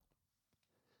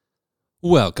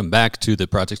Welcome back to the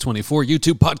Project 24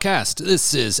 YouTube podcast.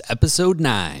 This is episode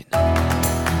 9.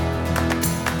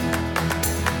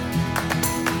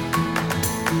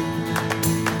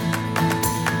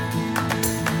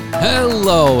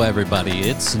 Hello, everybody.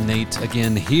 It's Nate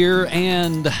again here,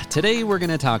 and today we're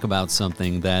going to talk about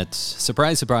something that,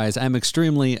 surprise, surprise, I'm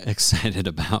extremely excited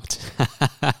about.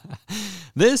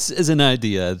 This is an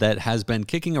idea that has been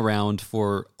kicking around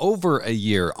for over a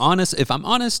year. If I'm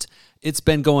honest, it's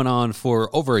been going on for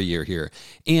over a year here.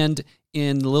 And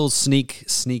in a little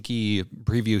sneaky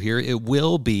preview here, it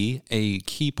will be a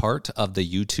key part of the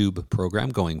YouTube program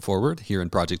going forward here in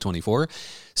Project 24.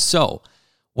 So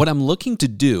what I'm looking to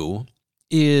do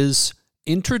is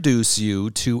introduce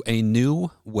you to a new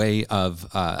way of,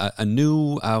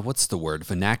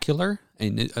 vernacular,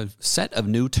 a set of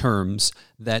new terms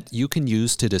that you can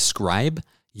use to describe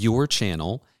your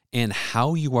channel and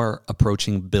how you are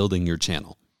approaching building your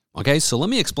channel. Okay, so let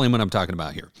me explain what I'm talking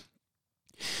about here.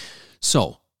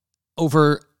 So,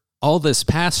 over all this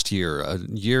past year,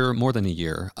 more than a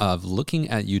year, of looking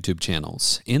at YouTube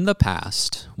channels, in the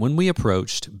past, when we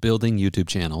approached building YouTube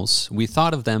channels, we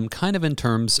thought of them kind of in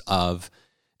terms of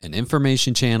an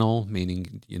information channel,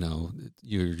 meaning,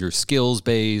 your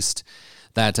skills-based,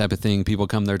 that type of thing. People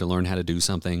come there to learn how to do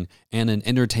something, and an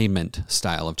entertainment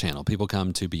style of channel. People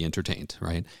come to be entertained,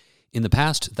 right? In the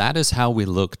past, that is how we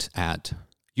looked at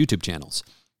YouTube channels.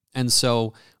 And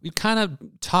so we kind of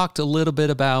talked a little bit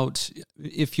about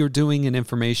if you're doing an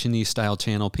information-y style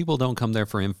channel, people don't come there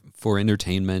for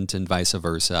entertainment and vice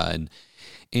versa.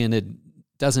 And it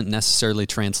doesn't necessarily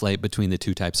translate between the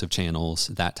two types of channels,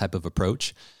 that type of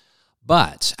approach.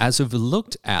 But as we've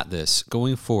looked at this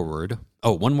going forward,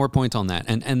 one more point on that.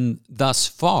 And thus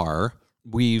far,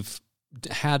 we've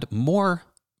had more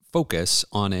focus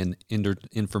on an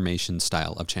information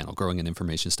style of channel, growing an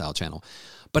information style channel.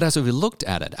 But as we looked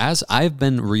at it, as I've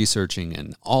been researching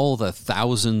and all the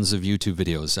thousands of YouTube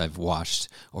videos I've watched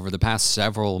over the past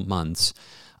several months,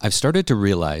 I've started to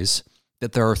realize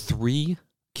that there are 3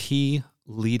 key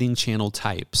leading channel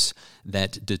types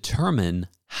that determine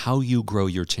how you grow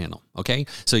your channel. Okay,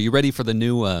 so you ready for the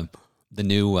new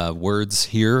words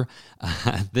here?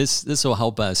 This will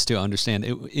help us to understand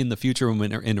in the future when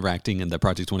we're interacting in the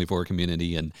Project 24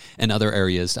 community and other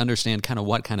areas to understand kind of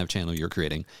what kind of channel you're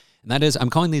creating. And that is, I'm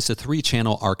calling these the 3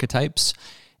 channel archetypes.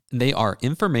 They are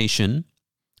information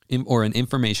or an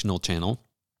informational channel,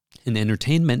 an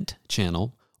entertainment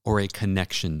channel, or a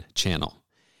connection channel.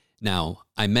 Now,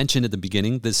 I mentioned at the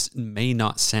beginning, this may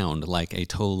not sound like a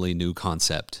totally new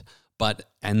concept, but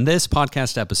in this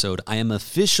podcast episode, I am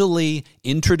officially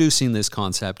introducing this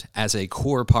concept as a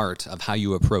core part of how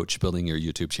you approach building your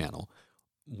YouTube channel.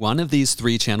 One of these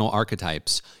 3 channel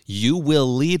archetypes, you will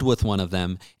lead with one of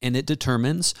them, and it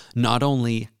determines not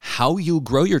only how you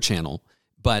grow your channel,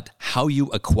 but how you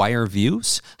acquire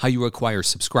views, how you acquire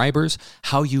subscribers,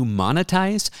 how you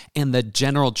monetize, and the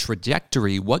general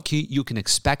trajectory, what you can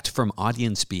expect from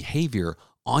audience behavior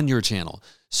on your channel.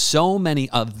 So many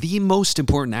of the most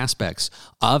important aspects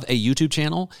of a YouTube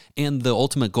channel and the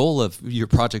ultimate goal of your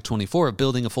Project 24 of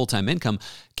building a full-time income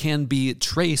can be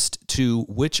traced to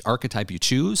which archetype you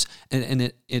choose,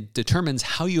 and it determines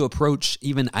how you approach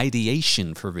even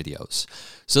ideation for videos.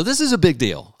 So this is a big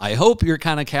deal. I hope you're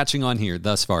kind of catching on here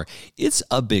thus far. It's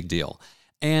a big deal.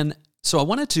 And so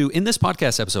in this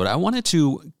podcast episode, I wanted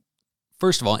to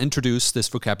first of all, introduce this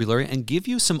vocabulary and give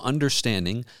you some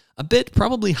understanding, a bit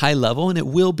probably high level, and I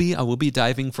will be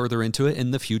diving further into it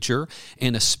in the future,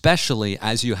 and especially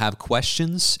as you have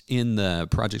questions in the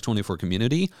Project 24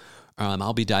 community,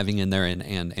 I'll be diving in there and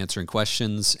answering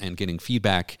questions and getting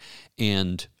feedback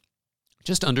and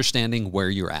just understanding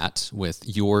where you're at with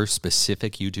your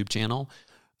specific YouTube channel.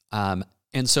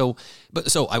 So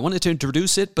I wanted to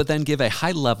introduce it, but then give a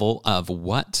high level of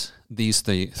what these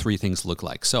 3 things look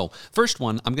like. So first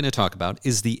one I'm going to talk about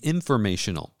is the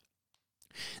informational.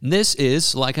 And this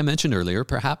is, like I mentioned earlier,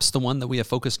 perhaps the one that we have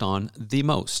focused on the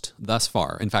most thus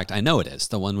far. In fact, I know it is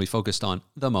the one we focused on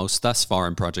the most thus far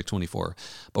in Project 24,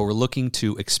 but we're looking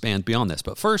to expand beyond this.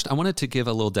 But first, I wanted to give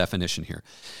a little definition here.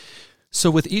 So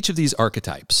with each of these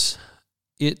archetypes,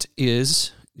 it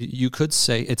is, you could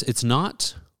say, it's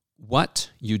not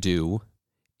what you do,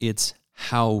 it's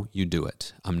how you do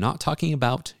it. I'm not talking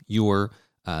about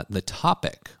the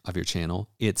topic of your channel.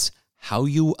 It's how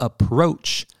you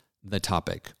approach the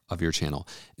topic of your channel.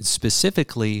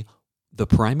 Specifically, the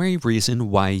primary reason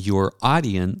why your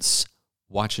audience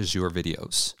watches your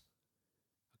videos.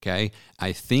 Okay?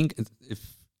 I'm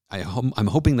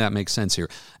hoping that makes sense here.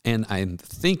 And I'm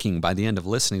thinking by the end of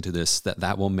listening to this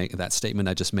that statement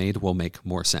I just made will make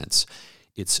more sense.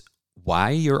 It's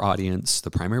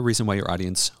the primary reason why your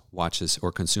audience watches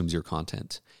or consumes your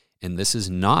content. And this is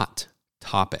not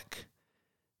topic.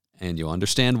 And you'll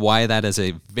understand why that is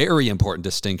a very important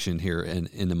distinction here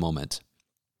in a moment.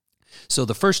 So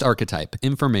the first archetype,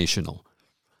 informational.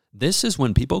 This is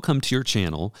when people come to your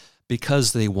channel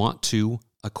because they want to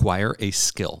acquire a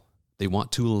skill. They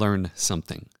want to learn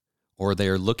something, or they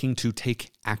are looking to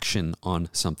take action on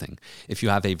something. If you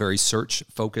have a very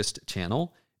search-focused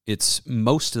channel,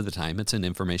 most of the time it's an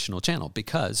informational channel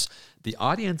because the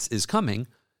audience is coming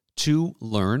to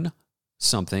learn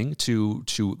something, to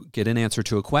get an answer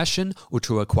to a question or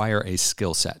to acquire a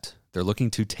skill set. They're looking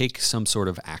to take some sort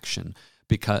of action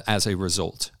as a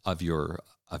result of your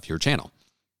channel.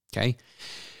 Okay?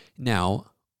 Now,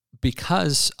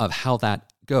 because of how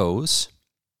that goes,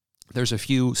 there's a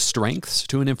few strengths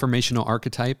to an informational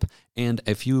archetype and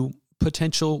a few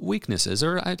potential weaknesses,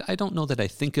 or I don't know that I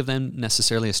think of them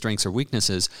necessarily as strengths or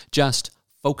weaknesses, just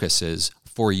focuses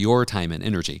for your time and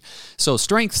energy. So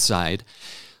strength side,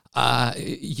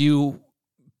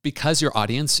 because your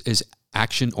audience is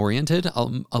action-oriented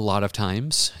a lot of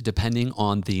times, depending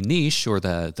on the niche or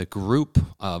the group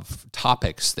of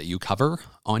topics that you cover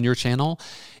on your channel,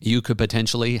 you could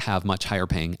potentially have much higher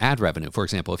paying ad revenue. For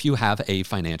example, if you have a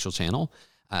financial channel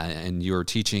and you're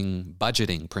teaching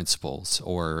budgeting principles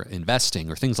or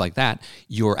investing or things like that,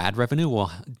 your ad revenue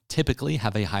will typically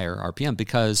have a higher RPM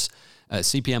because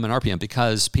CPM and RPM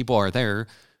because people are there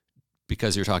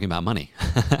because you're talking about money.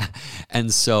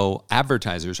 And so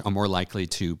advertisers are more likely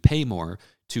to pay more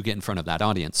to get in front of that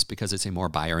audience because it's a more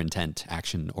buyer intent,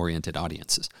 action-oriented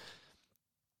audiences.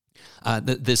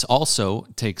 This also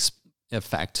takes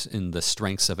effect in the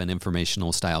strengths of an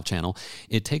informational style channel.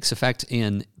 It takes effect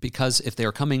because if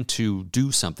they're coming to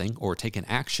do something or take an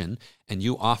action and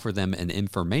you offer them an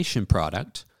information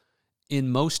product, in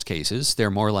most cases,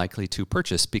 they're more likely to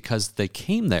purchase because they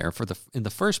came there in the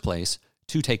first place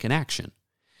to take an action.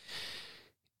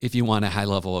 If you want a high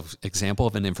level of example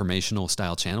of an informational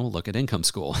style channel, look at Income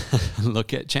School,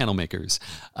 look at Channel Makers.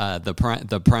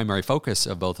 The primary focus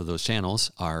of both of those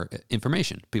channels are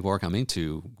information. People are coming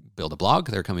to build a blog,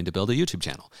 they're coming to build a YouTube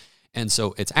channel. And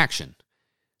so it's action.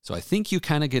 So I think you're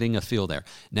kind of getting a feel there.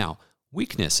 Now,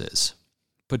 weaknesses,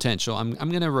 potential, I'm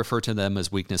going to refer to them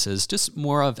as weaknesses, just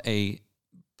more of a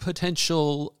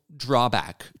potential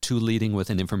drawback to leading with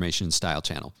an information style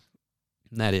channel.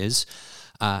 And that is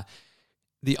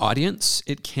the audience.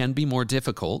 It can be more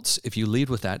difficult. If you lead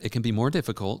with that, it can be more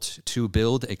difficult to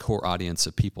build a core audience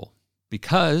of people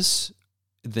because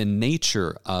the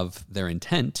nature of their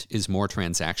intent is more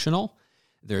transactional.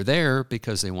 They're there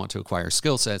because they want to acquire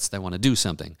skill sets. They want to do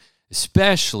something. This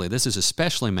is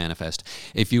especially manifest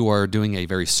if you are doing a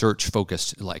very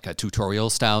search-focused, like a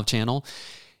tutorial-style channel.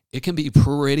 It can be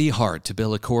pretty hard to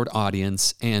build a core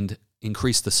audience and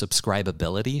increase the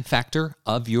subscribability factor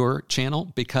of your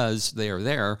channel because they are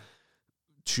there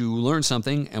to learn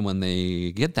something, and when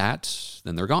they get that,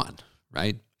 then they're gone,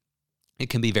 right?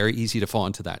 It can be very easy to fall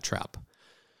into that trap.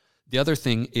 The other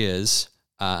thing is,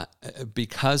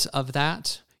 because of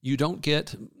that, you don't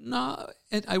get,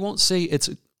 I won't say it's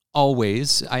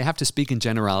always, I have to speak in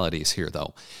generalities here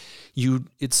though.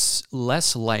 It's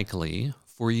less likely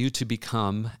for you to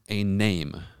become a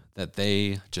name that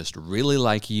they just really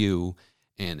like you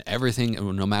and everything,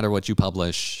 no matter what you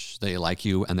publish, they like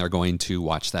you and they're going to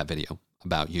watch that video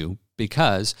about you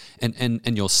because, and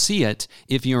you'll see it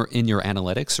if you're in your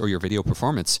analytics or your video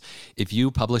performance. If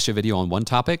you publish a video on one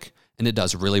topic and it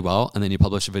does really well, and then you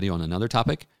publish a video on another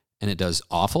topic and it does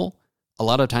awful, a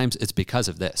lot of times it's because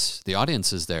of this. The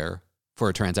audience is there for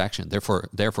a transaction, there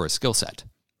for a skill set.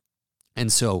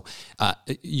 And so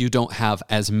you don't have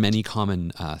as many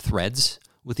common threads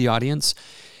with the audience,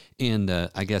 and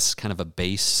I guess kind of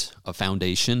a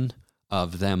foundation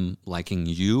of them liking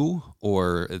you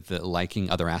or liking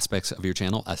other aspects of your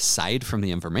channel aside from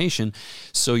the information.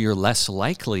 So you're less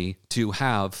likely to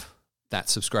have that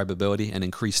subscribability and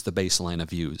increase the baseline of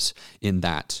views in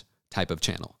that type of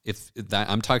channel. If that,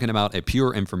 I'm talking about a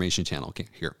pure information channel. Okay,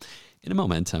 here. In a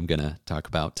moment, I'm going to talk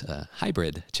about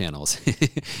hybrid channels. This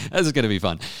is going to be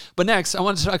fun. But next, I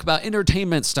want to talk about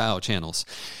entertainment-style channels.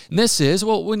 And this is,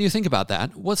 well, when you think about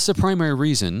that, what's the primary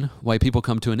reason why people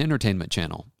come to an entertainment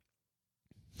channel?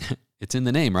 It's in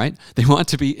the name, right? They want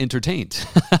to be entertained.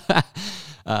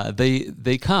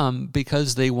 They come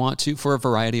because they want to, for a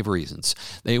variety of reasons.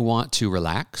 They want to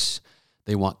relax.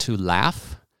 They want to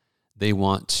laugh. They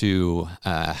want to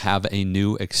have a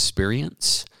new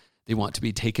experience. They want to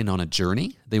be taken on a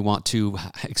journey. They want to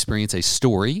experience a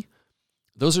story.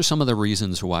 Those are some of the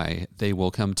reasons why they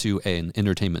will come to an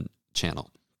entertainment channel.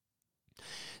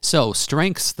 So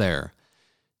strengths there.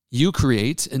 You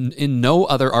create, in no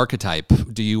other archetype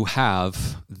do you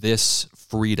have this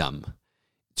freedom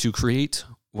to create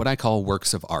what I call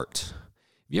works of art.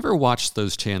 Have you ever watched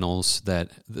those channels that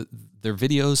their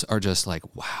videos are just like,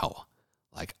 wow,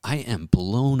 like I am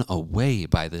blown away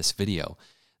by this video.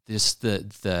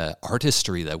 The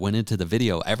artistry that went into the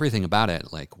video, everything about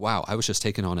it, like, wow, I was just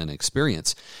taking on an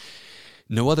experience.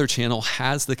 No other channel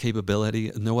has the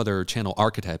capability, no other channel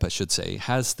archetype, I should say,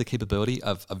 has the capability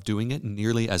of doing it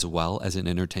nearly as well as an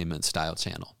entertainment style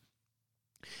channel.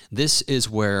 This is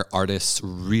where artists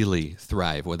really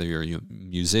thrive, whether you're a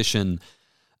musician,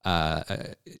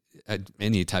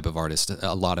 any type of artist.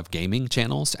 A lot of gaming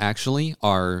channels actually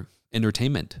are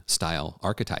entertainment style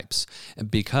archetypes.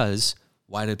 Because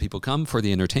why did people come? For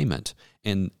the entertainment,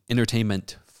 and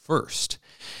entertainment first.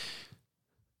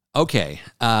 Okay,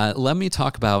 let me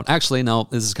talk about, actually, no,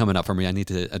 this is coming up for me. I need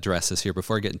to address this here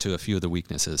before I get into a few of the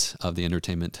weaknesses of the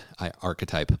entertainment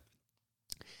archetype.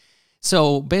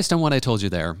 So based on what I told you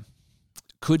there,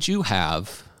 could you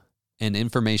have an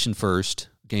information first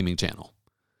gaming channel?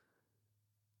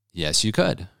 Yes, you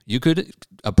could. You could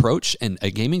approach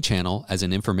a gaming channel as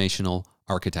an informational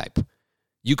archetype.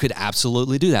 You could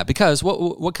absolutely do that, because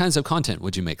what kinds of content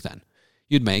would you make then?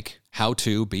 You'd make how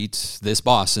to beat this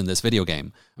boss in this video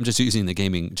game. I'm just using the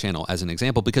gaming channel as an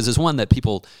example because it's one that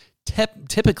people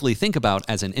typically think about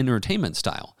as an entertainment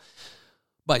style.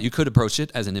 But you could approach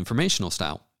it as an informational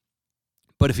style.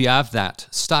 But if you have that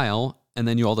style and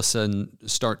then you all of a sudden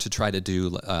start to try to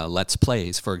do Let's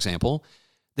Plays, for example,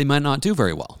 they might not do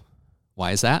very well.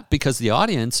 Why is that? Because the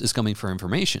audience is coming for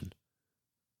information.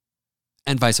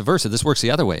 And vice versa. This works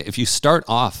the other way. If you start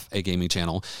off a gaming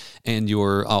channel and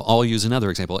I'll use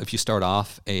another example. If you start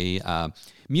off a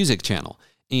music channel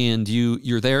and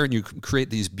you're there and you create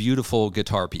these beautiful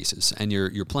guitar pieces and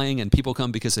you're playing and people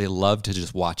come because they love to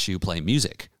just watch you play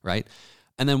music, right?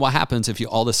 And then what happens if you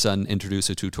all of a sudden introduce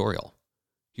a tutorial?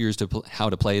 Here's how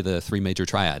to play the 3 major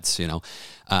triads,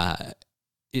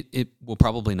 it will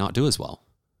probably not do as well.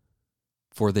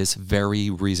 For this very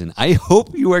reason. I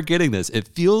hope you are getting this. It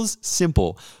feels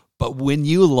simple, but when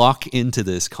you lock into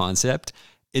this concept,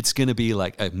 it's going to be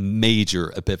like a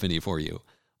major epiphany for you.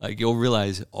 Like you'll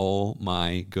realize, oh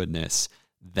my goodness,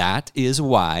 that is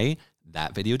why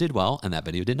that video did well and that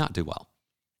video did not do well.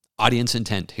 Audience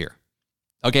intent here.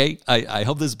 Okay, I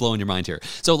hope this is blowing your mind here.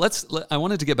 So I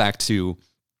wanted to get back to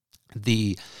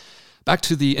the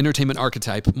entertainment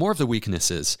archetype, more of the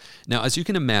weaknesses. Now, as you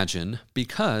can imagine,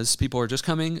 because people are just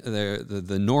coming,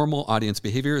 the normal audience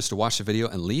behavior is to watch the video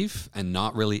and leave and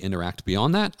not really interact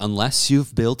beyond that, unless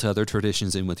you've built other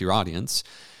traditions in with your audience,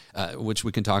 which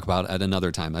we can talk about at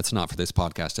another time. That's not for this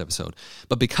podcast episode.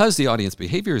 But because the audience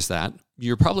behavior is that,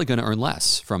 you're probably going to earn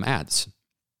less from ads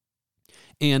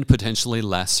and potentially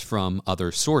less from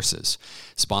other sources,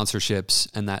 sponsorships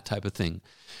and that type of thing.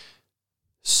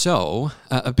 So,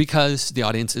 because the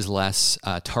audience is less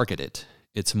targeted,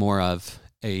 it's more of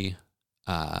a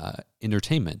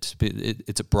entertainment.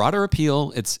 It's a broader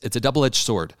appeal. It's a double-edged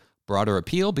sword. Broader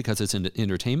appeal because it's an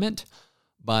entertainment,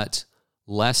 but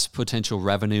less potential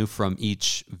revenue from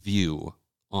each view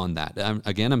on that.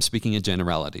 I'm speaking in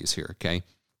generalities here, okay?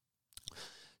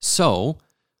 So,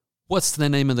 what's the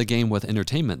name of the game with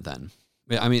entertainment then?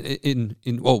 I mean,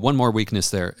 one more weakness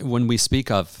there. When we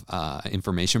speak of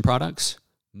information products,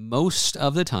 most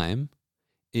of the time,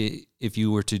 if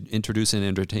you were to introduce an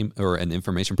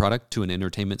information product to an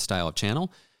entertainment style of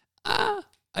channel, I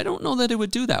don't know that it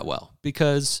would do that well,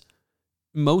 because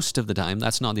most of the time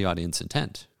that's not the audience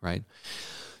intent, right?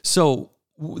 So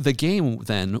the game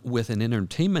then with an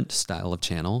entertainment style of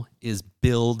channel is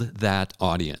build that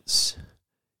audience.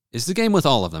 It's the game with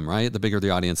all of them, right? The bigger the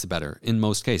audience, the better. In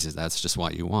most cases, that's just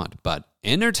what you want. But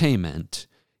entertainment,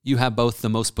 you have both the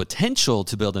most potential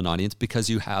to build an audience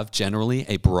because you have generally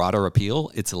a broader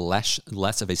appeal. It's less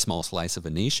of a small slice of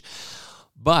a niche.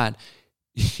 But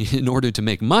in order to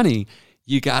make money,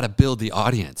 you got to build the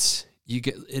audience.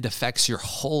 It affects your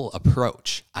whole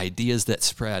approach. Ideas that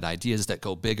spread, ideas that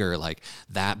go bigger, like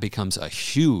that becomes a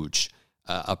huge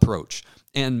approach.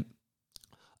 And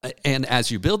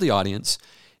as you build the audience,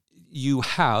 you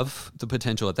have the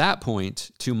potential at that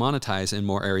point to monetize in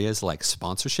more areas like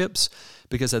sponsorships,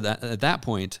 because at that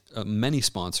point, many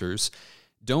sponsors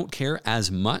don't care as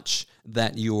much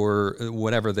that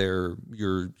whatever they're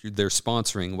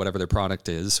sponsoring, whatever their product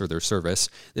is or their service,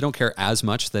 they don't care as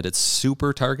much that it's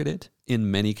super targeted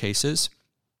in many cases,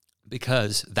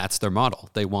 because that's their model.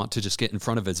 They want to just get in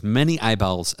front of as many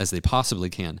eyeballs as they possibly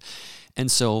can. And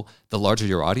so the larger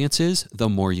your audience is, the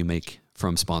more you make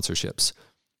from sponsorships.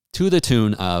 To the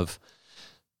tune of,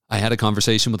 I had a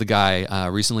conversation with a guy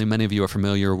recently. Many of you are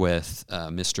familiar with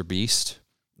Mr. Beast,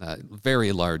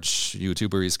 very large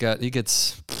YouTuber. He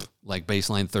gets like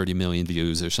baseline 30 million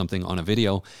views or something on a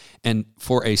video. And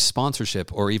for a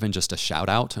sponsorship or even just a shout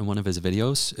out in one of his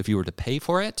videos, if you were to pay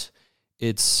for it,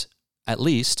 it's at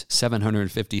least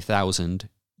 750,000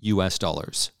 US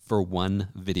dollars for one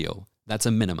video. That's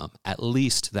a minimum, at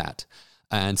least that.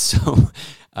 And so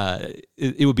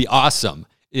it would be awesome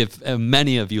if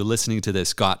many of you listening to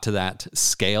this got to that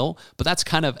scale. But that's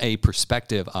kind of a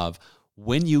perspective of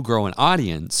when you grow an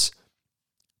audience,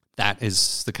 that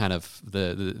is the kind of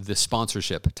the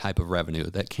sponsorship type of revenue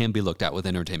that can be looked at with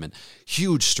entertainment.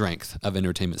 Huge strength of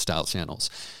entertainment style channels,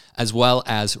 as well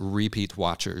as repeat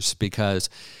watchers, because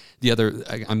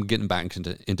I'm getting back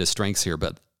into strengths here,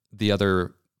 but the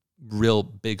other real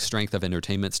big strength of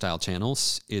entertainment style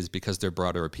channels is because they're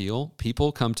broader appeal.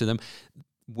 People come to them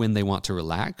when they want to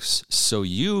relax. So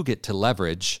you get to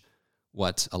leverage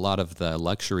what a lot of the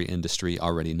luxury industry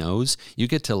already knows. You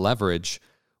get to leverage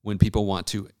when people want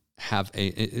to have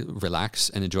a relax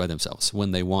and enjoy themselves,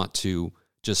 when they want to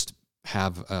just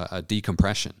have a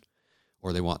decompression,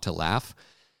 or they want to laugh.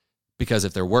 Because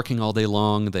if they're working all day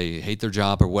long, they hate their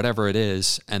job or whatever it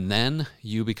is, and then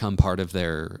you become part of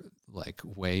their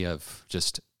way of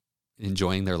just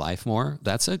enjoying their life more,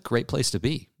 that's a great place to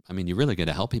be. I mean, you really get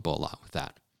to help people a lot with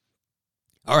that.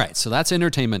 All right, so that's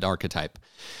entertainment archetype.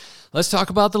 Let's talk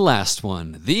about the last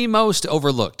one, the most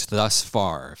overlooked thus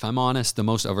far. If I'm honest, the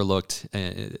most overlooked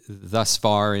thus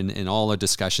far in all our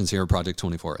discussions here in Project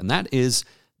 24, and that is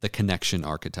the connection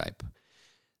archetype.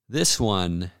 This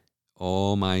one,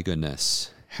 oh my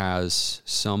goodness, has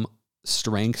some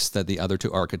strengths that the other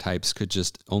two archetypes could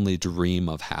just only dream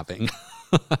of having.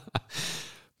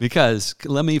 Because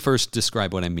let me first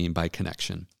describe what I mean by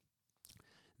connection.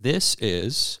 This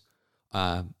is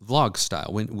vlog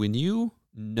style. When you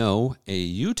know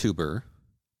a YouTuber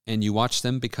and you watch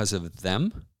them because of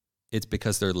them, it's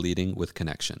because they're leading with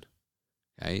connection.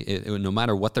 Okay? No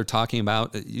matter what they're talking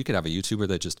about, you could have a YouTuber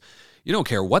that just, you don't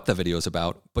care what the video is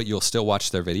about, but you'll still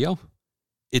watch their video.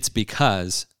 It's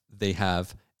because they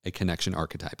have a connection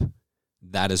archetype.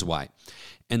 That is why.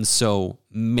 And so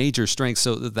major strengths,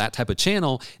 so that type of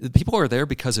channel, people are there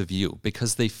because of you,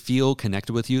 because they feel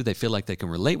connected with you. They feel like they can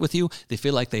relate with you. They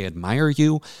feel like they admire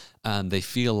you. They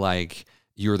feel like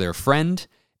you're their friend.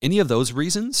 Any of those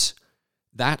reasons,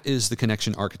 that is the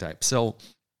connection archetype. So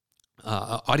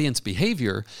audience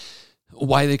behavior,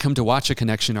 why they come to watch a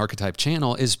connection archetype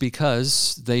channel is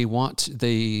because they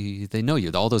know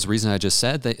you. All those reasons I just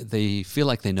said, they feel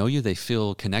like they know you. They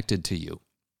feel connected to you.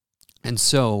 And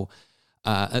so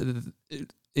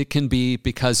it can be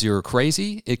because you're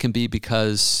crazy. It can be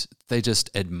because they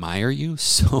just admire you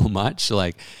so much.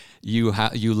 Like you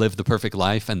live the perfect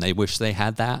life and they wish they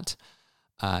had that.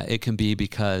 It can be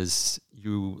because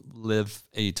you live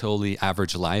a totally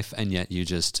average life and yet you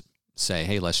just say,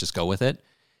 hey, let's just go with it.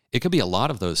 It could be a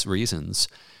lot of those reasons.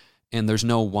 And there's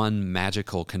no one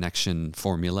magical connection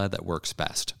formula that works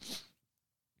best.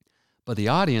 But the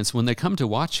audience, when they come to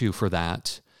watch you for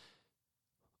that,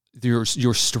 your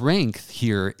strength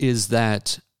here is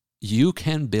that you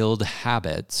can build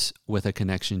habits with a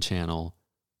connection channel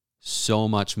so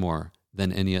much more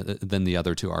than the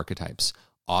other two archetypes.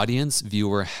 Audience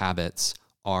viewer habits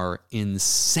are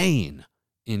insane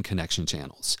in connection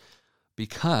channels,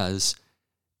 because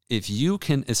if you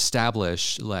can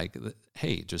establish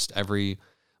hey, just every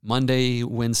Monday,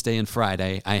 Wednesday, and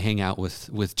Friday, I hang out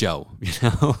with Joe,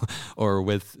 or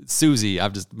with Susie.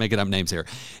 I'm just making up names here.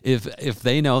 If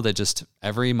they know that just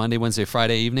every Monday, Wednesday,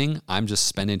 Friday evening, I'm just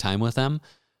spending time with them,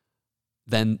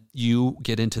 then you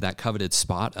get into that coveted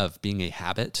spot of being a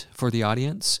habit for the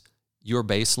audience. Your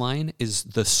baseline is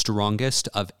the strongest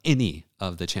of any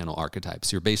of the channel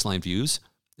archetypes. Your baseline views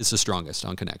is the strongest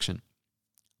on connection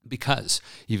because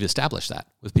you've established that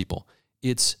with people.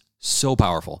 It's so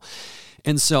powerful.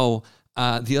 And so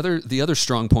the other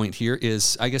strong point here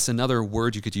is, I guess another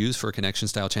word you could use for a connection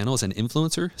style channel is an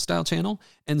influencer style channel.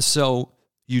 And so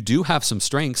you do have some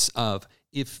strengths of,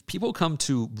 if people come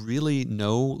to really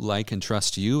know, like, and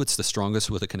trust you, it's the strongest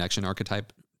with a connection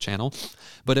archetype channel.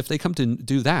 But if they come to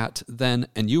do that, then,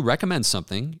 and you recommend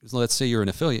something, let's say you're an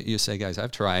affiliate, you say, guys,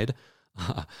 I've tried,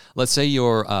 let's say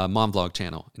you're a mom vlog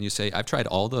channel, and you say, I've tried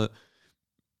all the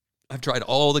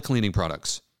cleaning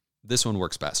products. This one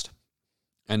works best.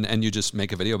 And you just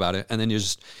make a video about it, and then you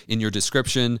just, in your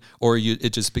description, or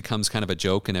it just becomes kind of a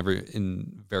joke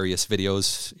in various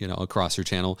videos, across your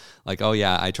channel, like, oh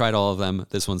yeah, I tried all of them.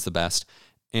 This one's the best.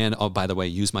 And oh, by the way,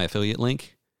 use my affiliate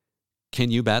link. Can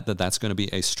you bet that that's going to be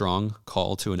a strong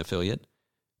call to an affiliate?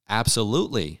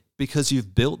 Absolutely, because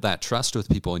you've built that trust with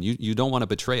people, and you don't want to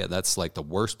betray it. That's like the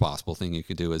worst possible thing you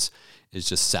could do is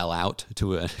just sell out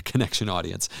to a connection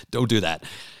audience. Don't do that.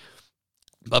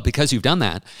 But because you've done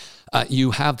that,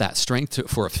 you have that strength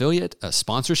for affiliate.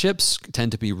 Sponsorships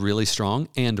tend to be really strong,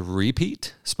 and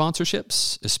repeat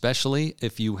sponsorships, especially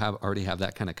if you already have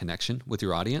that kind of connection with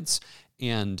your audience.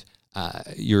 And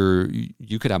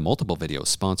you could have multiple videos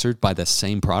sponsored by the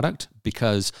same product,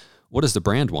 because what does the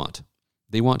brand want?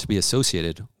 They want to be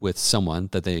associated with someone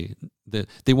that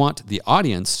they want the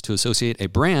audience to associate a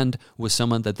brand with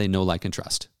someone that they know, like, and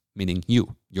trust, meaning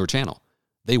your channel.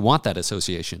 They want that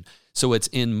association. So it's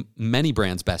in many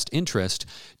brands' best interest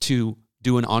to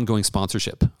do an ongoing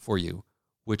sponsorship for you,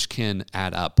 which can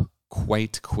add up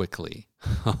quite quickly.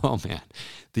 Oh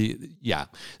man.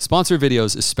 Sponsored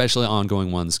videos, especially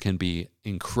ongoing ones, can be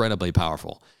incredibly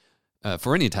powerful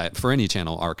for any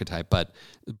channel archetype, but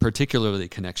particularly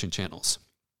connection channels.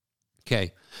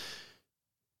 Okay.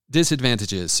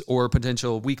 Disadvantages or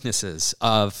potential weaknesses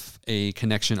of a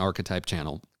connection archetype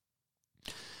channel.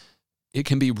 It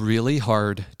can be really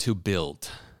hard to build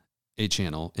a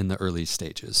channel in the early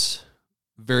stages.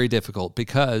 Very difficult,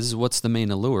 because what's the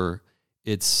main allure?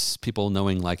 It's people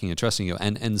knowing, liking, and trusting you.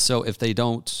 And so if they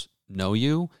don't know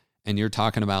you and you're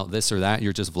talking about this or that,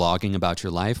 you're just vlogging about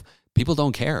your life, people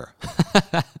don't care.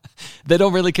 They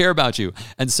don't really care about you.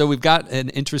 And so we've got an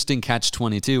interesting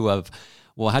catch-22 of,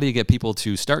 well, how do you get people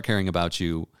to start caring about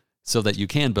you so that you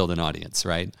can build an audience,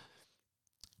 right?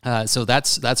 So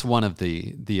that's one of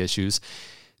the issues.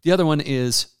 The other one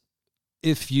is,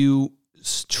 if you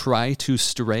try to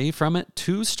stray from it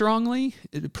too strongly,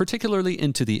 particularly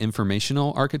into the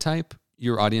informational archetype,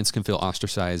 your audience can feel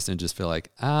ostracized and just feel like,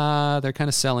 they're kind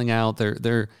of selling out.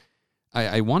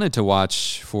 I wanted to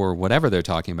watch for whatever they're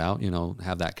talking about,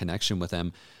 have that connection with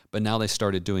them, but now they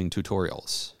started doing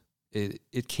tutorials.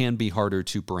 It can be harder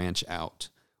to branch out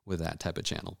with that type of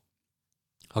channel.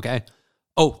 Okay.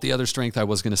 Oh, the other strength I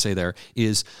was going to say there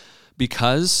is,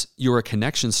 because you're a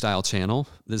connection style channel,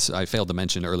 this I failed to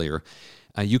mention earlier,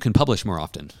 you can publish more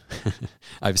often.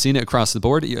 I've seen it across the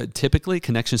board. Typically,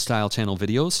 connection style channel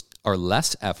videos are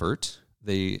less effort.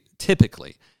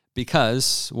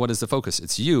 Because what is the focus?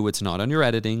 It's you. It's not on your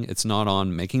editing. It's not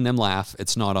on making them laugh.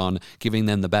 It's not on giving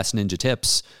them the best ninja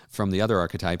tips from the other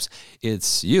archetypes.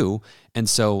 It's you. And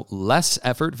so less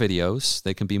effort videos,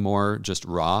 they can be more just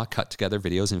raw, cut together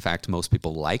videos. In fact, most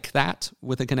people like that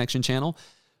with a connection channel.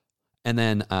 And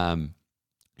then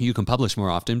you can publish more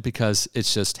often because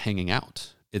it's just hanging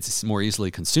out. It's more easily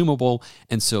consumable.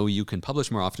 And so you can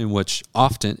publish more often, which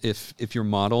often, if your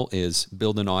model is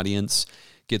build an audience,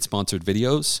 get sponsored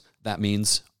videos, that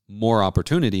means more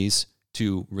opportunities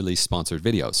to release sponsored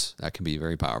videos. That can be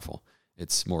very powerful.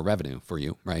 It's more revenue for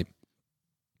you, right?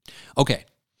 Okay.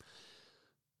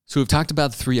 So we've talked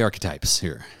about the 3 archetypes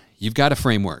here. You've got a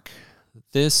framework.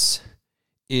 This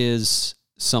is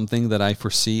something that I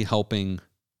foresee helping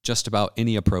just about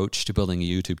any approach to building a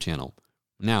YouTube channel.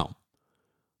 Now,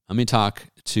 let me talk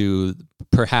to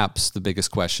perhaps the biggest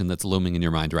question that's looming in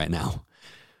your mind right now.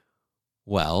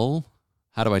 Well,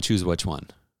 how do I choose which one?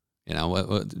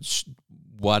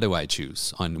 What do I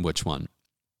choose on which one?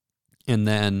 And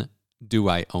then, do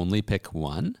I only pick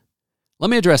one? Let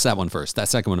me address that one first, that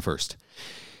second one first.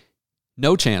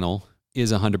 No channel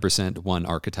is 100% one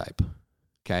archetype,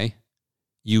 okay?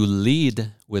 You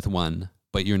lead with one,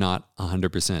 but you're not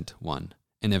 100% one.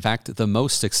 And in fact, the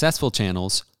most successful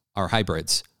channels are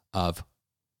hybrids of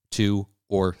 2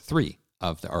 or 3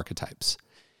 of the archetypes.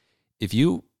 If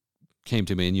you came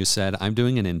to me and you said, I'm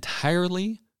doing an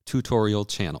entirely tutorial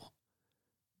channel,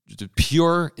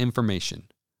 pure information,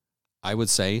 I would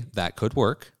say that could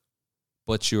work,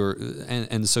 but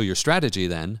so your strategy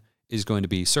then is going to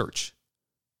be search,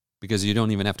 because you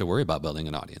don't even have to worry about building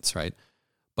an audience, right?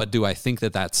 But do I think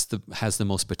that has the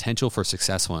most potential for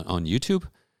success on YouTube?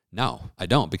 No, I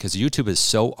don't, because YouTube is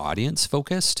so audience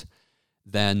focused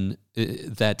then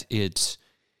that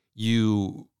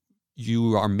you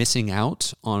are missing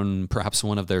out on perhaps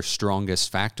one of their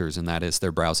strongest factors, and that is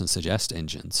their browse and suggest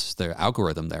engines, their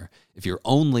algorithm there. If you're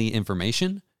only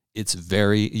information,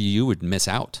 you would miss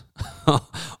out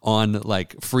on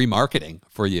like free marketing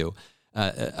for you.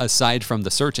 Aside from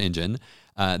the search engine,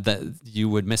 that you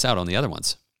would miss out on the other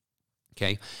ones.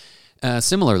 Okay.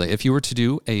 Similarly, if you were to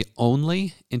do a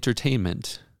only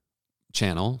entertainment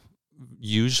channel,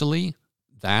 usually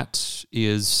that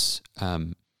is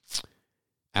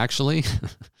actually,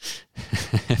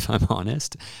 if I'm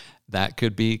honest, that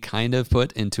could be kind of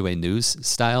put into a news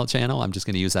style channel. I'm just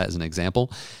going to use that as an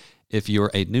example. If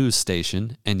you're a news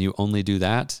station and you only do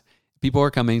that, people are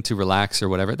coming to relax or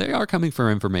whatever. They are coming for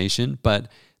information,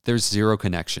 but there's zero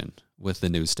connection with the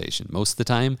news station. Most of the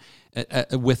time,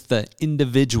 with the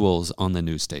individuals on the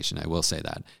news station, I will say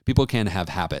that. People can have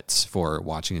habits for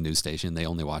watching a news station. They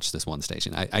only watch this one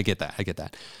station. I get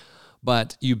that.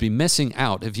 But you'd be missing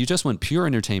out. If you just went pure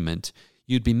entertainment,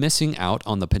 you'd be missing out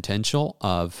on the potential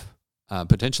of,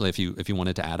 potentially if you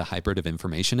wanted to add a hybrid of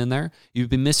information in there, you'd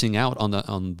be missing out on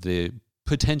the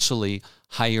potentially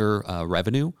higher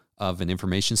revenue of an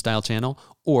information style channel,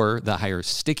 or the higher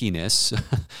stickiness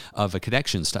of a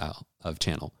connection style of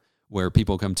channel, where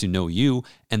people come to know you,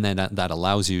 and then that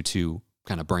allows you to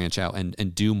kind of branch out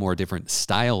and do more different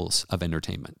styles of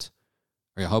entertainment.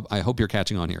 I hope you're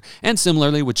catching on here. And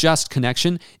similarly with just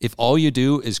connection, if all you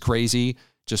do is crazy,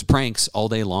 just pranks all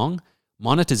day long,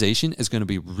 monetization is going to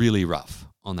be really rough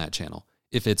on that channel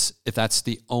if that's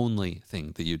the only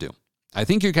thing that you do. I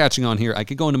think you're catching on here. I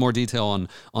could go into more detail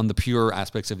on the pure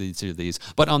aspects of these,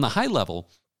 but on the high level,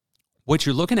 what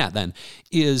you're looking at then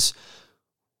is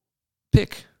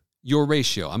pick your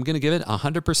ratio. I'm going to give it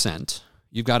 100%.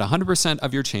 You've got 100%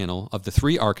 of your channel of the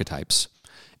 3 archetypes,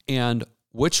 and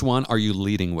which one are you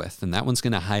leading with? And that one's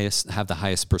going to have the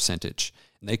highest percentage.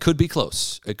 And they could be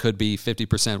close. It could be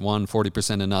 50% one,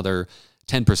 40% another,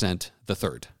 10% the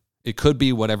third. It could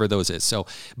be whatever those is. So,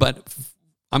 but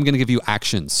I'm going to give you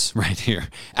actions right here.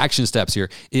 Action steps here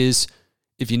is,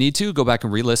 if you need to, go back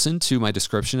and re-listen to my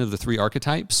description of the 3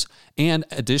 archetypes, and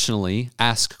additionally,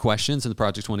 ask questions in the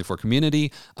Project 24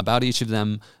 community about each of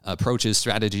them, approaches,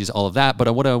 strategies, all of that.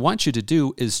 But what I want you to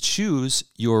do is choose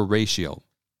your ratio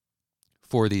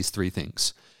for these 3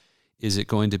 things. Is it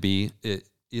going to be,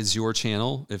 is your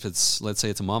channel, if it's, let's say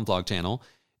it's a mom vlog channel,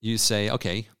 you say,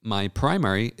 okay, my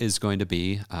primary is going to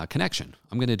be connection.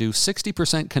 I'm going to do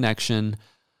 60% connection,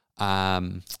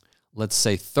 let's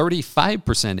say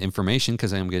 35% information,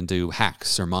 because I'm going to do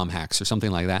hacks or mom hacks or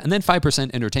something like that. And then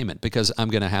 5% entertainment, because I'm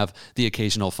going to have the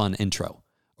occasional fun intro,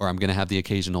 or I'm going to have the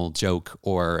occasional joke,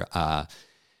 or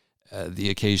the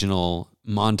occasional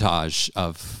montage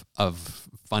of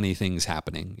funny things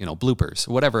happening, bloopers,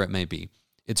 whatever it may be.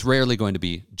 It's rarely going to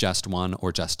be just 1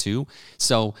 or just 2.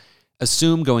 So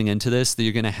assume going into this that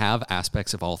you're going to have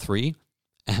aspects of all 3.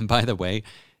 And by the way,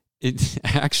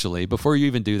 actually, before you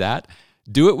even do that,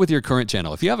 do it with your current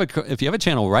channel. If you have a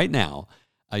channel right now,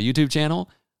 a YouTube channel,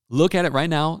 look at it right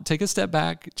now, take a step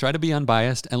back, try to be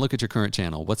unbiased, and look at your current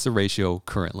channel. What's the ratio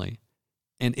currently?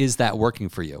 And is that working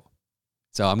for you?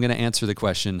 So I'm going to answer the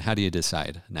question, how do you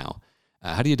decide now?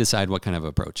 How do you decide what kind of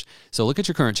approach? So look at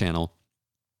your current channel.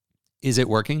 Is it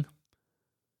working?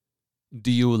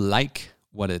 Do you like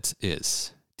what it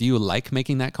is? Do you like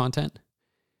making that content?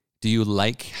 Do you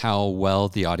like how well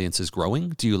the audience is growing?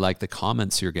 Do you like the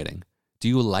comments you're getting? Do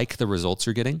you like the results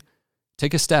you're getting?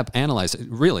 Take a step, analyze it.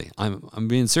 Really, I'm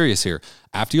being serious here.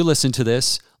 After you listen to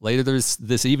this, later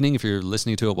this evening, if you're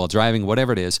listening to it while driving,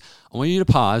 whatever it is, I want you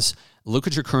to pause, look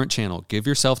at your current channel, give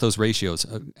yourself those ratios,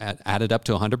 add it up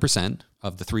to 100%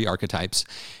 of the 3 archetypes,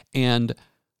 and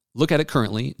look at it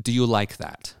currently. Do you like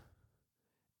that?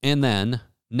 And then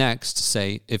next,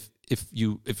 say, if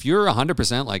you're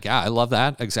 100% like, yeah, I love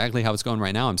that, exactly how it's going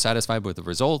right now, I'm satisfied with the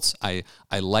results, I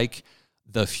like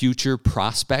the future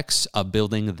prospects of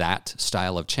building that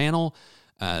style of channel,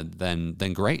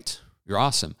 then great, you're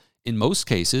awesome. In most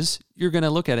cases, you're going to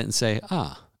look at it and say,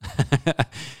 I'm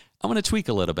going to tweak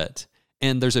a little bit.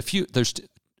 And there's a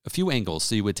few angles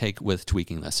that you would take with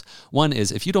tweaking this. One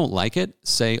is, if you don't like it,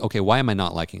 say, okay, why am I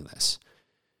not liking this?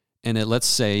 And let's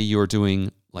say you're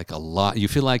doing like a lot, you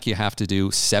feel like you have to do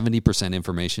 70%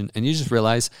 information, and you just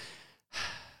realize,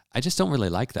 I just don't really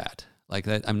like that. Like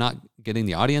that, I'm not getting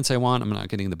the audience I want. I'm not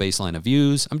getting the baseline of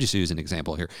views. I'm just using an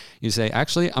example here. You say,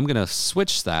 actually, I'm going to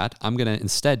switch that. I'm going to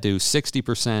instead do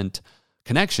 60%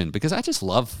 connection, because I just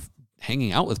love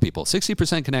hanging out with people.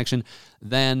 60% connection,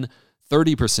 then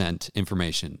 30%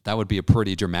 information. That would be a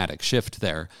pretty dramatic shift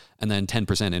there. And then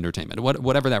 10% entertainment,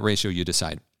 whatever that ratio you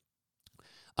decide.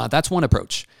 That's one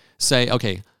approach. Say,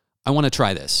 okay, I want to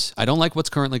try this. I don't like what's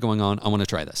currently going on. I want to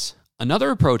try this. Another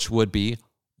approach would be,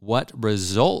 what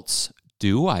results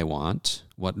do I want?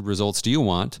 What results do you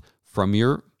want from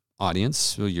your audience,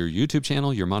 so your YouTube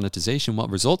channel, your monetization?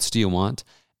 What results do you want?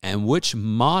 And which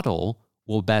model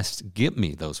will best get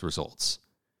me those results?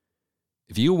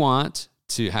 If you want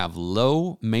to have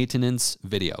low maintenance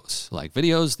videos, like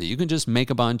videos that you can just make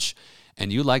a bunch,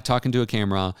 and you like talking to a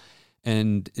camera,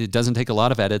 and it doesn't take a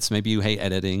lot of edits, maybe you hate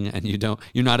editing and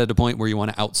you're not at a point where you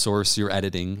want to outsource your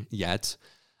editing yet.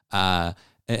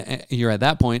 You're at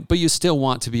that point, but you still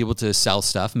want to be able to sell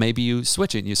stuff. Maybe you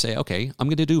switch it and you say, okay, I'm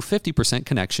going to do 50%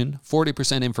 connection,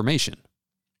 40% information,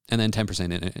 and then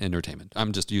 10% entertainment.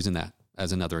 I'm just using that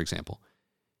as another example.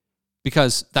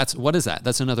 Because what is that?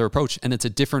 That's another approach. And it's a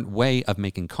different way of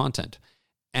making content.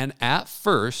 And at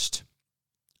first,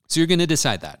 so you're going to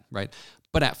decide that, right?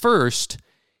 But at first,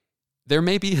 there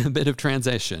may be a bit of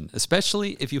transition,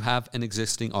 especially if you have an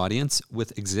existing audience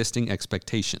with existing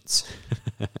expectations.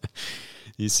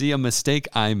 You see, a mistake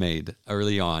I made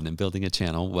early on in building a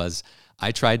channel was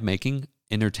I tried making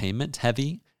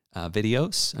entertainment-heavy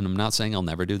videos, and I'm not saying I'll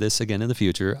never do this again in the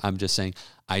future. I'm just saying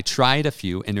I tried a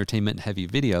few entertainment-heavy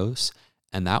videos,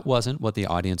 and that wasn't what the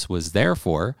audience was there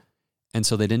for, and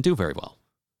so they didn't do very well.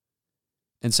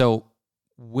 And so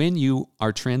when you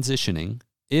are transitioning,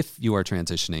 if you are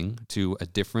transitioning to a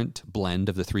different blend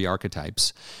of the 3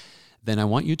 archetypes, then I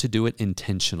want you to do it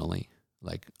intentionally,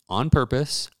 like on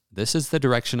purpose. This is the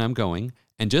direction I'm going,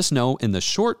 and just know in the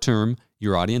short term,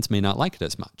 your audience may not like it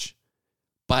as much.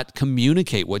 But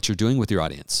communicate what you're doing with your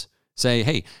audience. Say,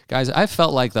 hey, guys, I've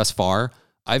felt like thus far,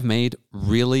 I've made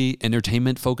really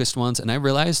entertainment-focused ones, and I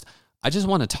realized I just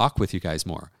want to talk with you guys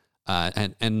more.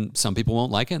 And some people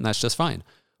won't like it, and that's just fine.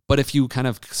 But if you kind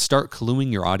of start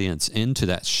cluing your audience into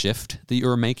that shift that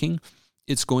you're making,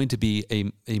 it's going to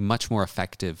be a much more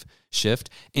effective shift.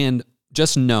 And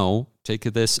just know, take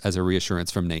this as a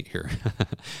reassurance from Nate here.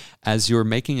 As you're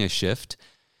making a shift,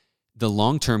 the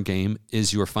long-term game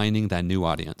is you're finding that new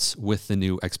audience with the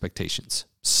new expectations.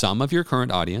 Some of your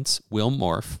current audience will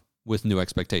morph with new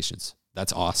expectations.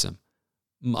 That's awesome.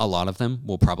 A lot of them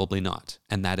will probably not.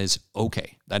 And that is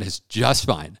okay. That is just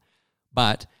fine.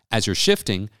 But as you're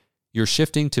shifting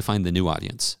to find the new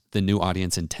audience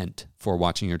intent for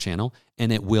watching your channel,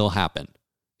 and it will happen.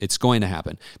 It's going to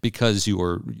happen because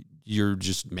you're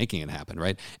just making it happen,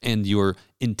 right? And you're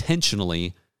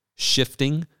intentionally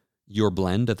shifting your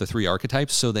blend of the 3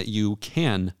 archetypes so that you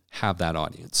can have that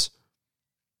audience.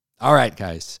 All right,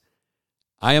 guys.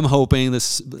 I am hoping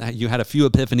you had a few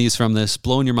epiphanies from this,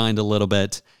 blown your mind a little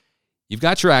bit. You've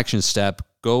got your action step.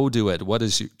 Go do it. What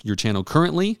is your channel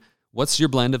currently? What's your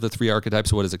blend of the 3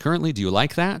 archetypes? What is it currently? Do you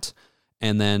like that?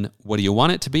 And then what do you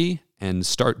want it to be? And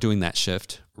start doing that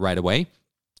shift right away.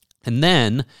 And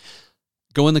then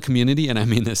go in the community, and I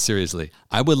mean this seriously.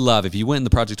 I would love if you went in the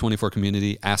Project 24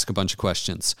 community, ask a bunch of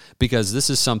questions, because this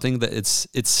is something that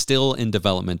it's still in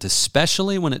development,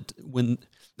 especially what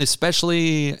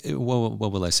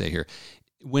will I say here?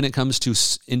 When it comes to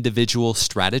individual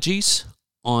strategies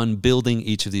on building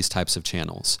each of these types of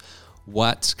channels.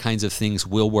 What kinds of things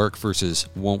will work versus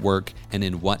won't work, and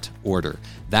in what order.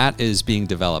 That is being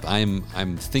developed. I'm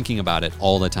thinking about it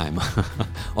all the time.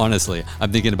 Honestly,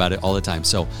 I'm thinking about it all the time.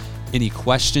 So any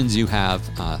questions you have,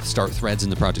 start threads in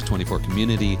the Project 24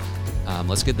 community.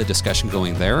 Let's get the discussion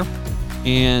going there.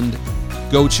 And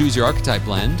go choose your archetype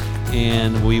blend,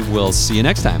 and we will see you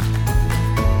next time.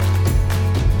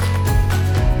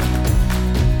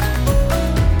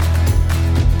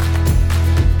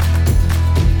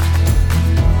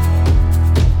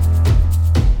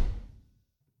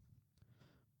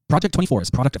 Project 24 is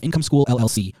a product of Income School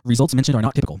LLC. Results mentioned are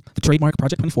not typical. The trademark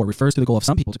Project 24 refers to the goal of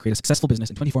some people to create a successful business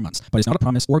in 24 months, but is not a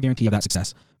promise or guarantee of that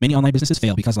success. Many online businesses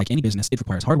fail because, like any business, it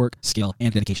requires hard work, skill,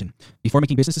 and dedication. Before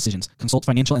making business decisions, consult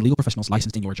financial and legal professionals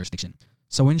licensed in your jurisdiction.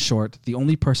 So in short, the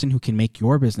only person who can make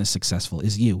your business successful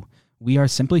is you. We are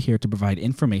simply here to provide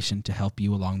information to help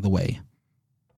you along the way.